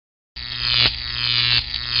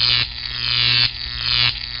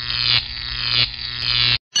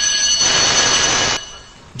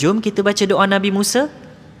Jom kita baca doa Nabi Musa.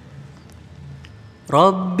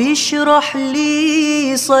 Rabbi shrah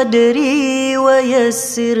li sadri wa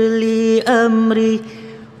yassir li amri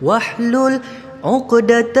wahlul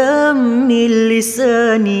 'uqdatam min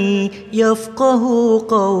lisani yafqahu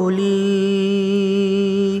qawli.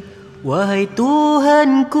 Wahai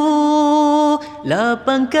Tuhanku,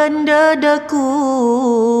 lapangkan dadaku,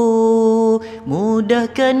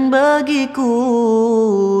 mudahkan bagiku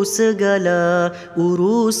segala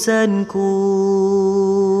urusanku.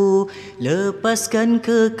 Lepaskan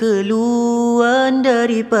kekeluhan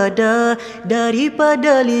daripada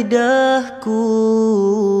lidahku,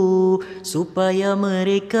 supaya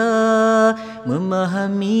mereka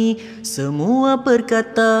memahami semua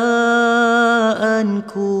perkataanku.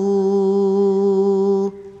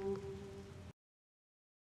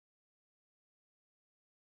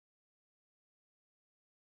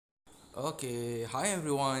 Okay, hi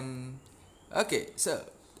everyone. Okay, so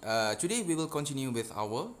today we will continue with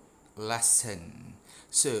our lesson.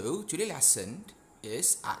 So today's lesson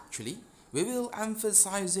is actually we will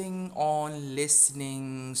emphasizing on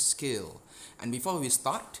listening skill. And before we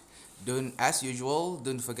start, don't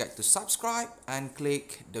forget to subscribe and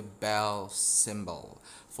click the bell symbol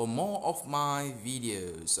for more of my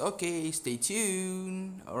videos. Okay, stay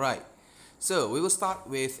tuned. Alright, so we will start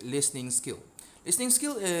with listening skill. Listening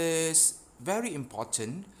skill is very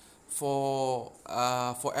important for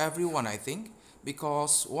everyone, I think,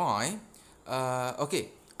 because why? Okay,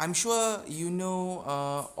 I'm sure you know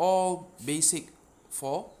all basic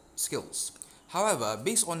 4 skills. However,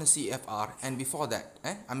 based on the CEFR and before that,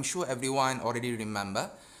 I'm sure everyone already remember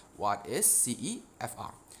what is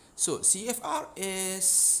CEFR. So CEFR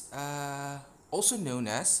is also known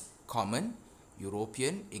as Common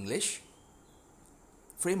European English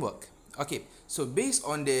Framework. Okay, so based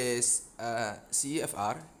on this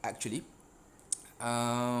CEFR, actually,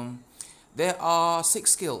 there are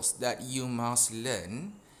 6 skills that you must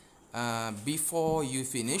learn before you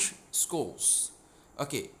finish schools.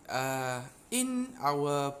 Okay, in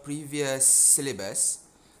our previous syllabus,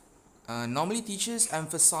 normally teachers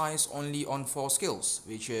emphasize only on 4 skills,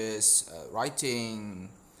 which is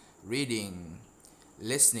writing, reading,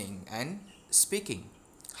 listening, and speaking.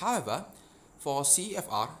 However, for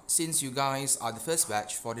CEFR, since you guys are the first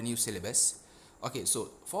batch for the new syllabus, okay,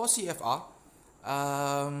 so for CEFR,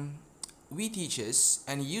 we teachers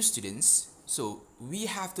and you students, so we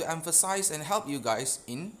have to emphasize and help you guys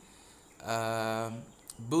in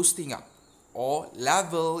boosting up or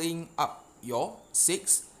leveling up your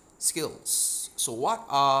 6 skills. So what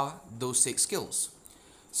are those 6 skills?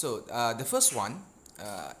 So the first one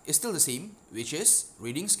is still the same, which is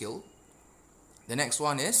reading skill. The next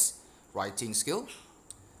one is writing skill.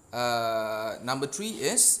 Number 3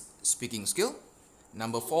 is speaking skill.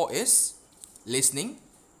 Number 4 is listening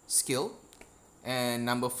skill. And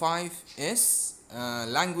number 5 is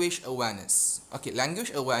language awareness. Okay,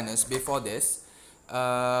 language awareness, before this,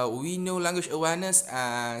 we know language awareness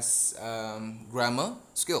as grammar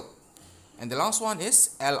skill. And the last one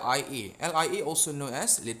is LIA. LIA also known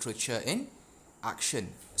as literature in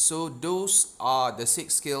action. So those are the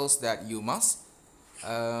 6 skills that you must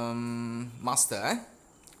master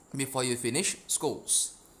before you finish school.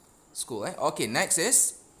 Okay, next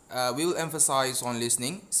is we will emphasize on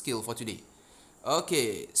listening skill for today.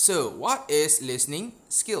 Okay, so what is listening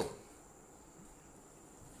skill?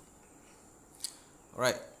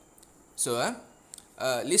 Alright, so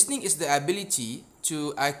listening is the ability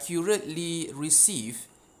to accurately receive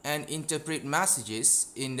and interpret messages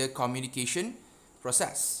in the communication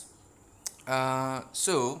process.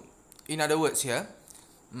 So in other words here,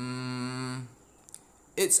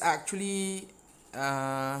 it's actually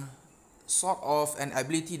sort of an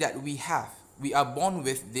ability that we have. We are born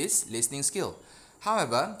with this listening skill.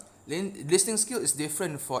 However, listening skill is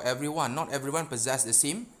different for everyone. Not everyone possesses the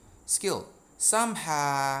same skill. Some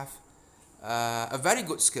have a very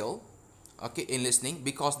good skill, okay, in listening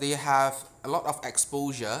because they have a lot of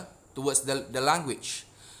exposure towards the language.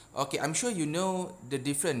 Okay, I'm sure you know the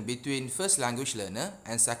difference between first language learner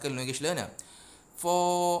and second language learner.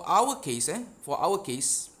 For our case,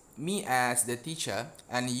 me as the teacher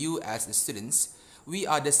and you as the students, we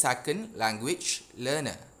are the second language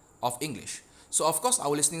learner of English. So of course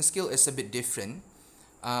our listening skill is a bit different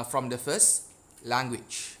from the first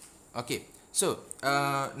language. Okay, so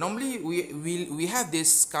normally we have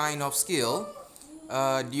this kind of skill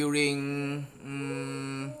during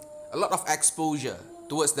a lot of exposure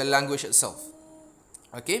towards the language itself.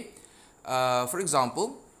 Okay, for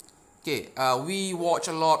example, okay, we watch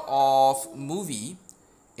a lot of movie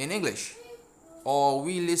in English. or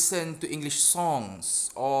we listen to English songs,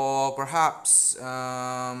 or perhaps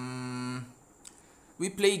we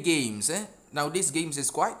play games. Now these games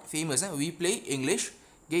is quite famous. We play English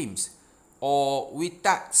games, or we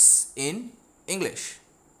text in English.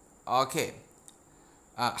 Okay.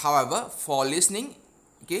 However, for listening,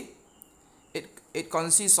 okay, it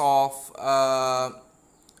consists of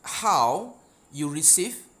how you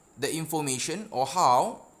receive the information or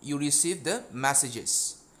how you receive the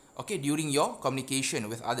messages, okay, during your communication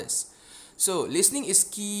with others. So listening is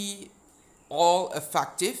key all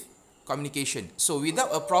effective communication. So without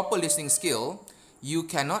a proper listening skill, you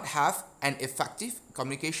cannot have an effective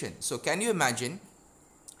communication. So can you imagine,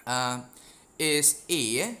 is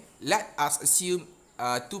A, let us assume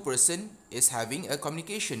two person is having a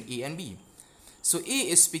communication, A and B. So A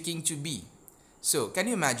is speaking to B. So can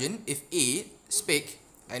you imagine if A speak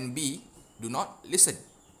and B do not listen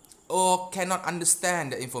or cannot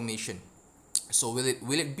understand the information? So will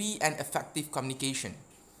it be an effective communication?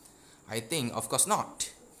 I think of course not.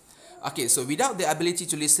 Okay, so without the ability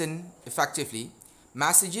to listen effectively,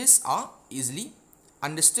 messages are easily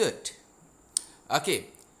understood. Okay,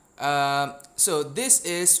 so this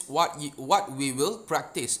is what we will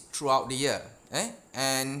practice throughout the year,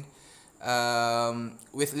 and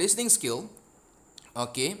with listening skill,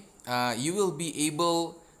 okay, you will be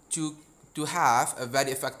able to have a very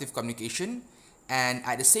effective communication, and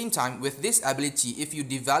at the same time, with this ability, if you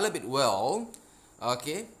develop it well,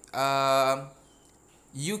 okay,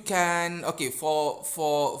 you can, okay, for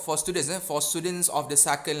students of the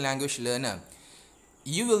second language learner,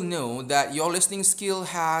 you will know that your listening skill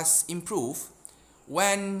has improved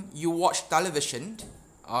when you watch television,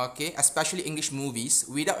 okay, especially English movies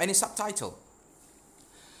without any subtitle.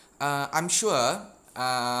 I'm sure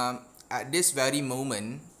at this very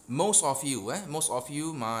moment, most of you,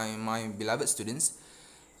 my beloved students,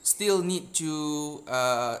 still need to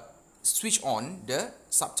switch on the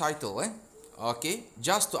subtitle, okay,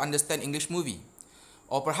 just to understand English movie.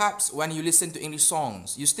 Or perhaps when you listen to English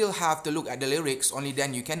songs, you still have to look at the lyrics, only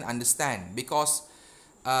then you can understand, because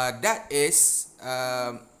that is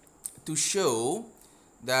to show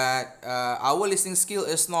that our listening skill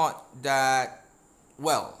is not that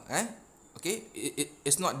well, okay,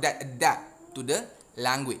 it's not that adapt to the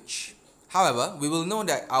language. However, we will know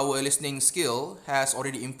that our listening skill has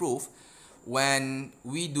already improved when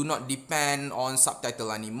we do not depend on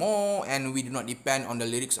subtitle anymore, and we do not depend on the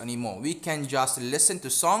lyrics anymore. We can just listen to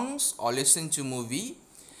songs or listen to movie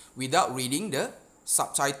without reading the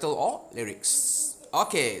subtitle or lyrics.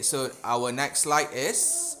 Okay, so our next slide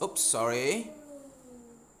is, okay,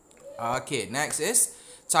 next is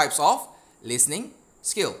types of listening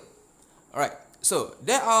skill. Alright, so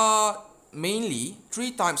there are mainly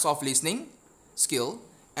 3 types of listening skill,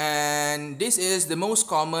 and this is the most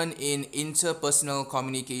common in interpersonal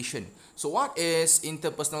communication. So what is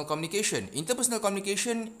interpersonal communication? Interpersonal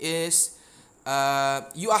communication is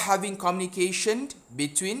you are having communication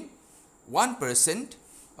between one person,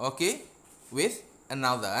 okay, with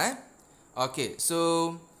another. Okay,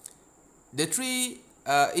 so the 3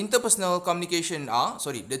 interpersonal communication are,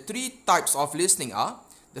 the 3 types of listening are,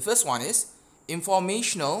 the first one is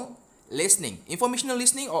informational listening. Informational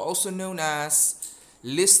listening, or also known as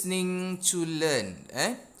listening to learn.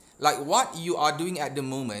 Like what you are doing at the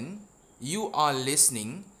moment, you are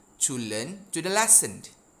listening to learn to the lesson.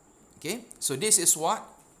 Okay, so this is what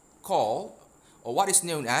is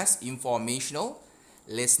known as informational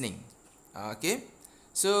listening. Okay,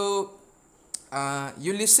 so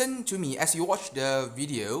you listen to me as you watch the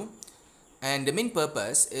video, and the main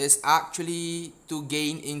purpose is actually to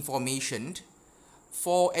gain information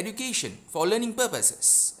for education, for learning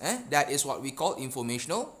purposes. That is what we call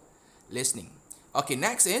informational listening. Okay,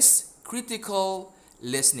 next is critical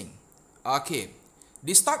listening. Okay,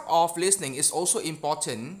 this type of listening is also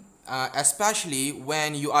important, especially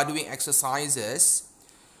when you are doing exercises,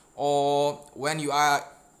 or when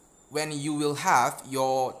you will have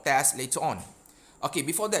your test later on. Okay,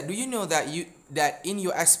 before that, do you know that in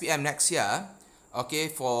your SPM next year, okay,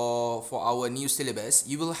 for our new syllabus,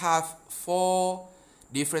 you will have 4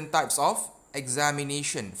 different types of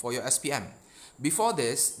examination for your SPM. Before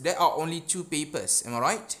this, there are only 2 papers, am I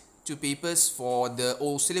right? 2 papers for the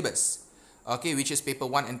old syllabus, okay, which is paper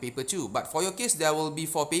 1 and paper 2. But for your case, there will be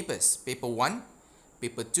 4 papers: paper 1,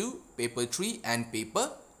 paper 2, paper 3, and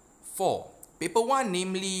paper 4. Paper 1,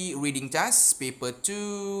 namely reading test. Paper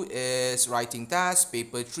 2 is writing test.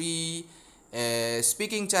 Paper 3 is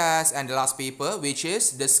speaking test. And the last paper, which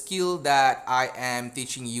is the skill that I am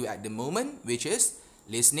teaching you at the moment, which is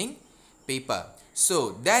listening paper.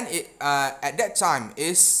 So then at that time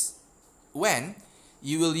is when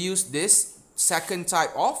you will use this second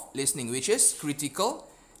type of listening, which is critical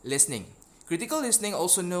listening. Critical listening,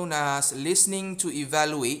 also known as listening to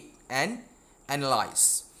evaluate and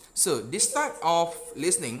analyze. So this type of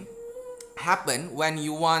listening happen when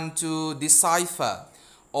you want to decipher,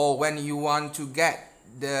 or when you want to get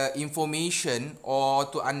the information or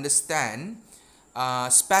to understand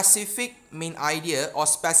specific main idea or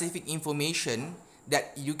specific information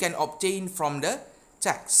that you can obtain from the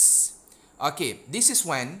text. Okay, this is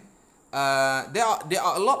when there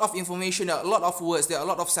are a lot of information, there are a lot of words, there are a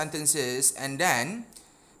lot of sentences, and then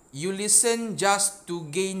you listen just to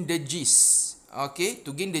gain the gist. Okay,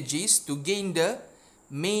 to gain the gist, to gain the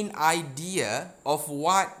main idea of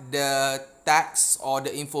what the text or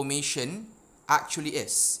the information actually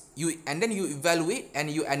is. And then you evaluate and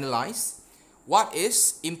you analyze what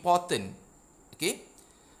is important. Okay,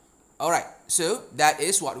 alright, so that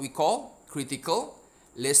is what we call critical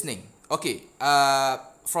listening. Okay,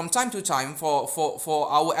 from time to time, for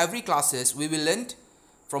our every classes, we will learn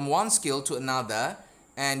from one skill to another,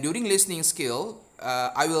 and during listening skill,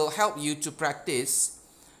 I will help you to practice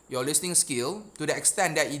your listening skill to the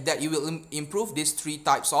extent that you will improve these three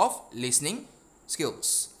types of listening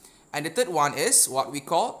skills. And the third one is what we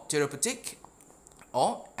call therapeutic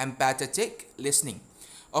or empathetic listening.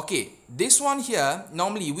 Okay, this one here,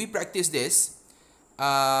 normally we practice this.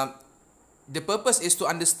 The purpose is to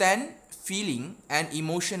understand feeling and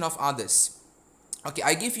emotion of others. Okay,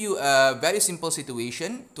 I give you a very simple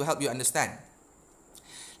situation to help you understand.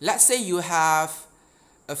 Let's say you have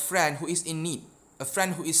a friend who is in need, a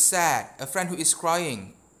friend who is sad, a friend who is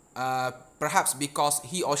crying, perhaps because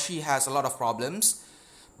he or she has a lot of problems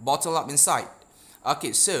bottled up inside.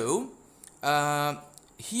 Okay, so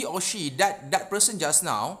he or she, that person just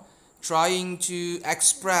now, trying to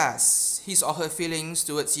express his or her feelings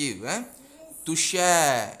towards you, to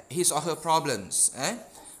share his or her problems.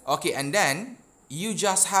 Okay, and then you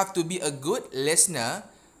just have to be a good listener,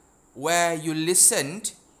 where you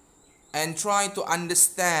listened and try to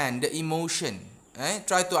understand the emotion,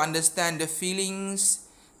 try to understand the feelings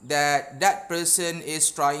that that person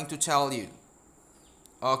is trying to tell you.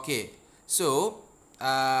 Okay, so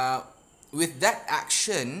with that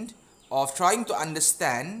action of trying to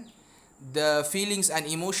understand the feelings and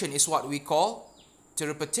emotion is what we call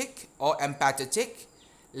therapeutic or empathetic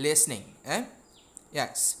listening.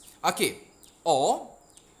 Yes. Okay. Or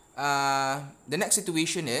the next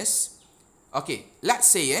situation is, okay, let's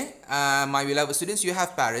say my beloved students, you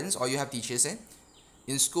have parents or you have teachers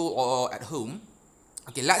in school or at home.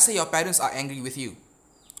 Okay, let's say your parents are angry with you.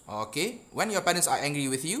 Okay, when your parents are angry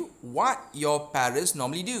with you, what your parents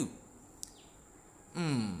normally do?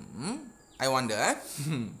 I wonder.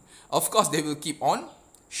 Of course, they will keep on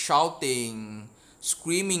shouting,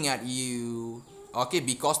 screaming at you. Okay,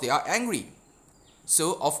 because they are angry.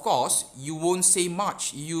 So, of course, you won't say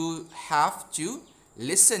much. You have to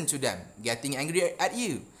listen to them getting angry at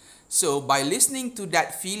you. So, by listening to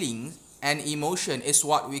that feeling and emotion is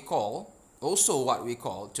what we call, also what we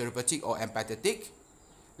call therapeutic or empathetic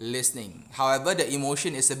listening. However, the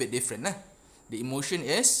emotion is a bit different. The emotion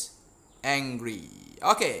is angry.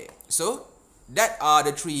 Okay, so that are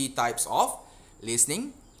the three types of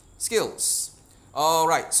listening skills.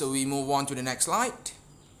 Alright, so we move on to the next slide.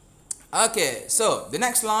 Okay, so the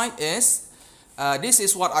next slide is, this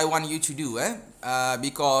is what I want you to do,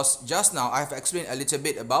 because just now I have explained a little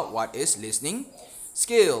bit about what is listening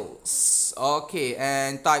skills. Okay,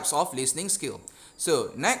 and types of listening skill.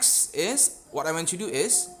 So next is, what I want you to do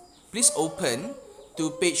is, please open to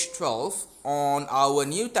page 12 on our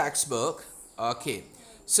new textbook. Okay,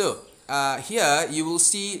 so here you will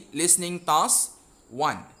see listening task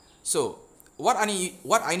 1. So what I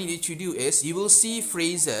need you to do is, you will see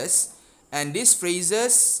phrases, and these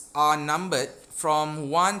phrases are numbered from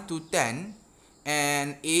 1 to 10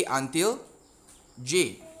 and A until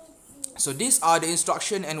J. So these are the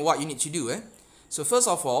instruction and what you need to do. So first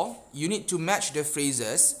of all, you need to match the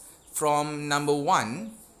phrases from number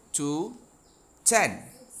 1 to 10.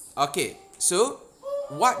 Okay, so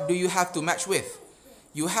what do you have to match with?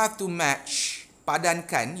 You have to match,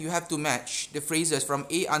 padankan, you have to match the phrases from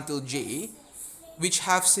A until J which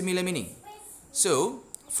have similar meaning. So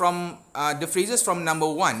from the phrases from number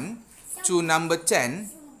 1 to number 10,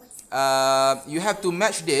 you have to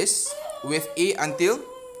match this with A until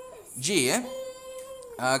J.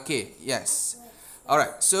 Okay, yes.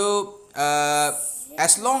 Alright, so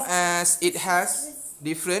as long as it has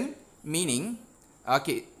different meaning,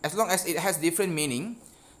 okay, as long as it has different meaning,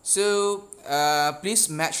 so please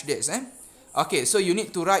match this. Okay, so you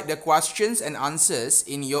need to write the questions and answers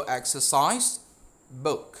in your exercise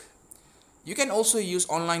book. You can also use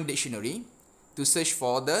online dictionary to to search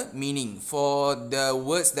for the meaning, for the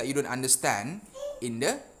words that you don't understand in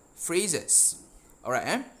the phrases.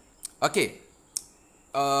 Alright, Okay.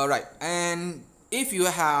 Alright, and if you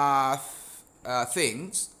have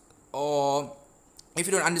things, or if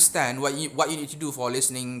you don't understand what you need to do for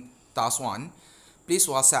listening task 1, please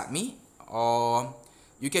WhatsApp me, or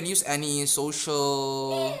you can use any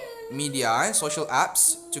social media, social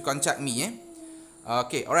apps to contact me.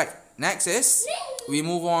 Okay, alright. Next is, we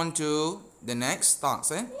move on to the next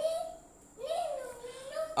task.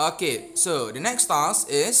 Okay, so the next task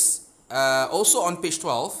is also on page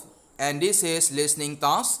 12, and this is listening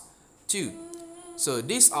task 2. So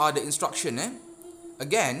these are the instruction.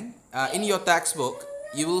 Again, in your textbook,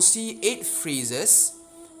 you will see 8 phrases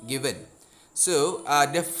given. So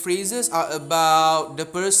the phrases are about the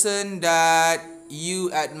person that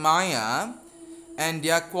you admire and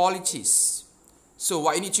their qualities. So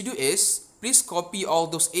what you need to do is, please copy all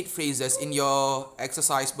those 8 phrases in your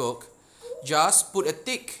exercise book. Just put a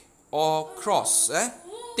tick or cross.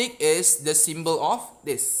 Tick is the symbol of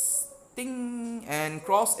this. Ting, and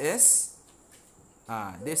cross is,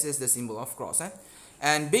 this is the symbol of cross.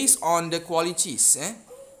 And based on the qualities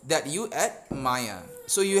that you admire.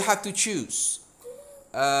 So you have to choose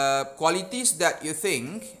qualities that you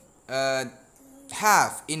think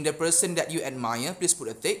have in the person that you admire. Please put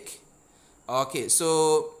a tick. Okay,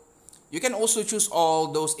 so you can also choose all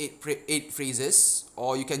those 8 phrases,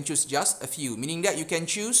 or you can choose just a few, meaning that you can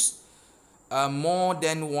choose more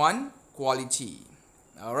than one quality.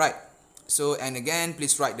 Alright, so and again,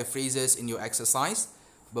 please write the phrases in your exercise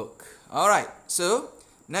book. Alright, so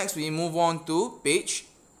next we move on to page,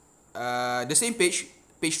 the same page,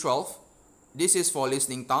 page 12. This is for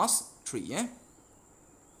listening task 3.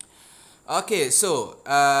 Okay, so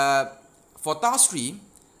for task 3,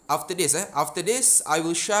 after this, I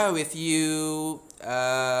will share with you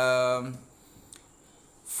 5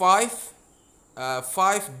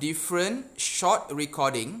 different short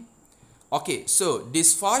recording. Okay, so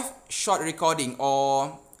this 5 short recording,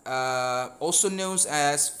 or also known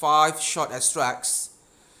as 5 short extracts,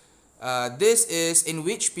 this is in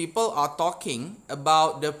which people are talking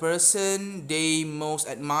about the person they most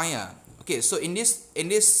admire. Okay, so in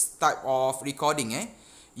this type of recording,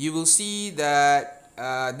 you will see that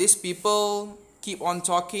these people keep on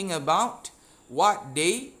talking about what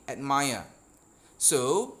they admire.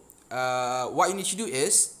 So what you need to do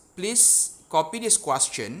is, please copy this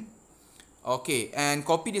question, okay, and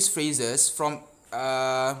copy these phrases from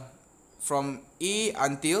A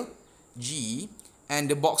until G, and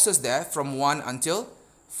the boxes there from 1 until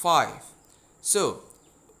 5. So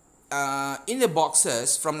in the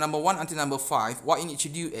boxes from number 1 until number 5, what you need to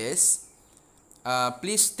do is,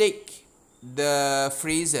 please take the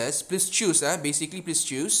phrases, please choose, basically please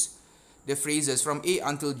choose the phrases from A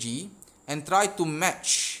until G and try to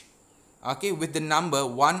match, okay, with the number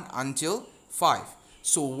 1 until 5.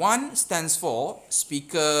 So 1 stands for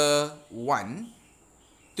speaker 1,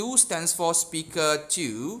 2 stands for speaker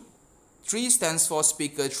 2, 3 stands for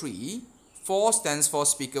speaker 3, 4 stands for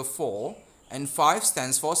speaker 4, and 5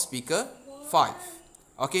 stands for speaker 5.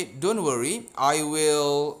 Okay, don't worry, I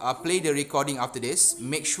will play the recording after this.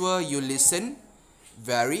 Make sure you listen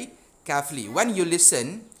very carefully. When you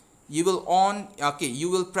listen, you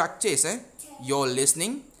will practice your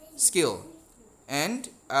listening skill, and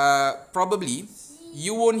probably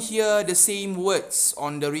you won't hear the same words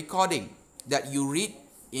on the recording that you read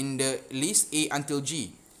in the list A until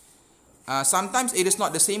G. Sometimes it is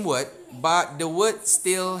not the same word, but the word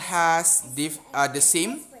still has the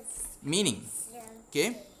same meaning.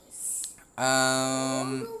 Okay.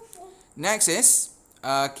 Next is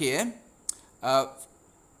okay.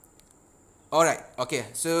 Alright. Okay.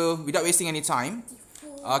 So without wasting any time,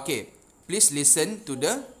 okay, please listen to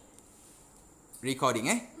the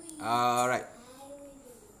recording. Alright.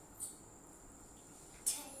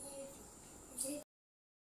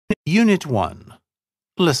 Unit 1.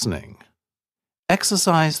 Listening.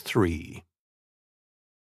 Exercise 3.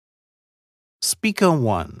 Speaker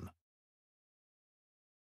 1.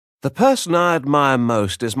 The person I admire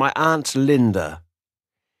most is my Aunt Linda.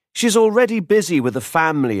 She's already busy with a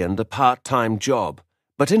family and a part-time job,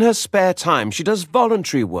 but in her spare time she does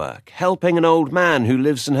voluntary work, helping an old man who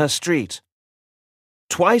lives in her street.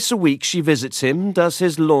 Twice a week she visits him, does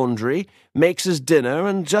his laundry, makes his dinner,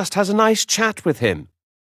 and just has a nice chat with him.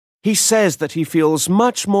 He says that he feels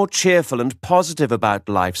much more cheerful and positive about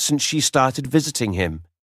life since she started visiting him.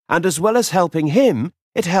 And as well as helping him,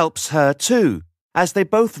 it helps her too, as they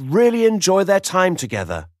both really enjoy their time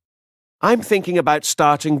together. I'm thinking about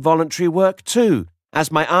starting voluntary work too,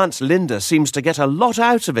 as my Aunt Linda seems to get a lot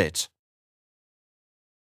out of it.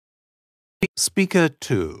 Speaker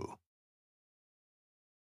 2.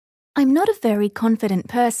 I'm not a very confident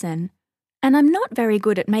person, and I'm not very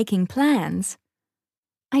good at making plans.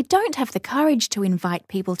 I don't have the courage to invite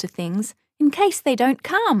people to things in case they don't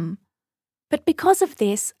come. But because of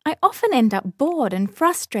this, I often end up bored and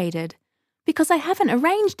frustrated because I haven't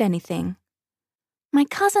arranged anything. My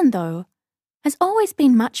cousin, though, has always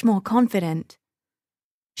been much more confident.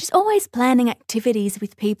 She's always planning activities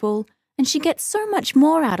with people, and she gets so much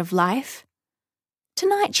more out of life.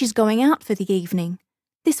 Tonight she's going out for the evening.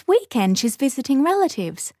 This weekend she's visiting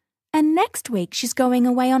relatives, and next week she's going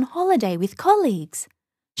away on holiday with colleagues.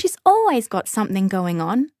 She's always got something going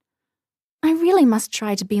on. I really must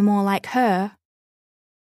try to be more like her.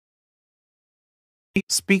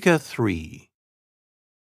 Speaker 3.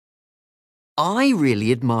 I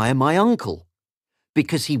really admire my uncle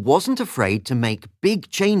because he wasn't afraid to make big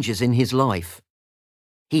changes in his life.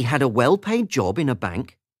 He had a well-paid job in a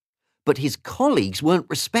bank, but his colleagues weren't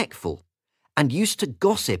respectful and used to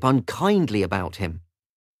gossip unkindly about him.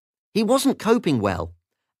 He wasn't coping well,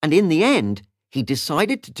 and in the end, he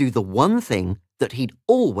decided to do the one thing that he'd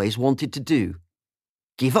always wanted to do: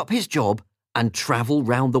 give up his job and travel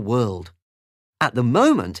round the world. At the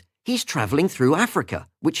moment, he's travelling through Africa,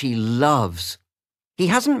 which he loves. He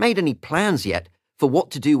hasn't made any plans yet for what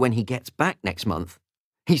to do when he gets back next month.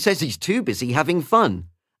 He says he's too busy having fun,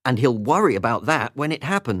 and he'll worry about that when it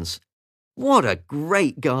happens. What a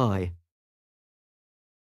great guy.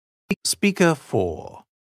 Speaker 4.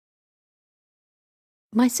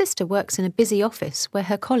 My sister works in a busy office where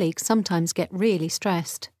her colleagues sometimes get really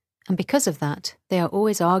stressed, and because of that, they are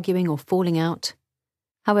always arguing or falling out.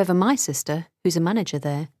 However, my sister, who's a manager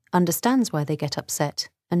there, understands why they get upset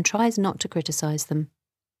and tries not to criticise them.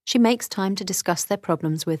 She makes time to discuss their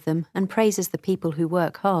problems with them and praises the people who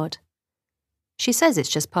work hard. She says it's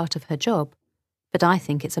just part of her job, but I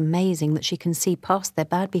think it's amazing that she can see past their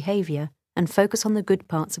bad behaviour and focus on the good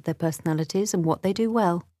parts of their personalities and what they do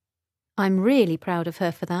well. I'm really proud of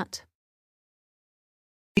her for that.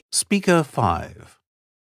 Speaker 5.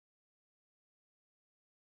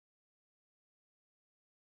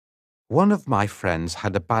 One of my friends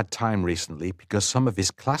had a bad time recently because some of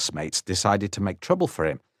his classmates decided to make trouble for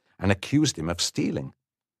him and accused him of stealing.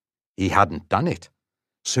 He hadn't done it,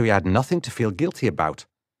 so he had nothing to feel guilty about,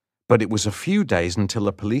 but it was a few days until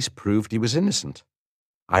the police proved he was innocent.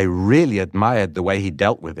 I really admired the way he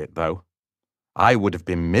dealt with it, though. I would have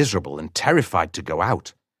been miserable and terrified to go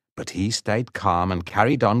out, but he stayed calm and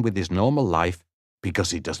carried on with his normal life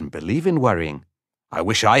because he doesn't believe in worrying. I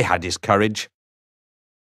wish I had his courage.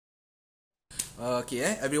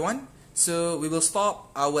 Okay, everyone. So we will stop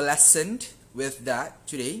our lesson with that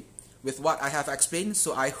today, with what I have explained.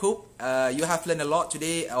 So I hope you have learned a lot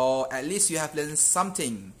today, or at least you have learned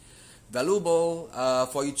something valuable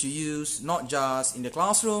for you to use, not just in the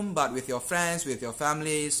classroom, but with your friends, with your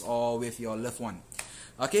families, or with your loved one.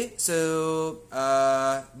 Okay, so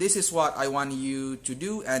this is what I want you to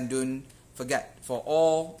do, and don't forget for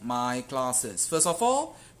all my classes. First of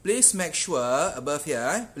all, please make sure above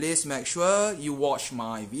here, please make sure you watch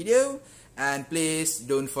my video, and please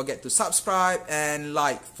don't forget to subscribe and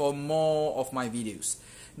like for more of my videos.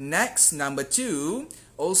 Next, number 2,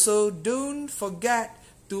 also don't forget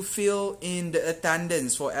to fill in the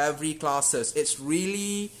attendance for every classes. It's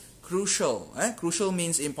really crucial. Crucial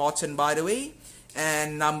means important, by the way.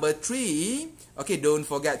 And number 3, okay, don't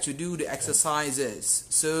forget to do the exercises.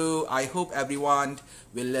 So I hope everyone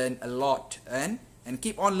will learn a lot and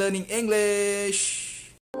keep on learning English.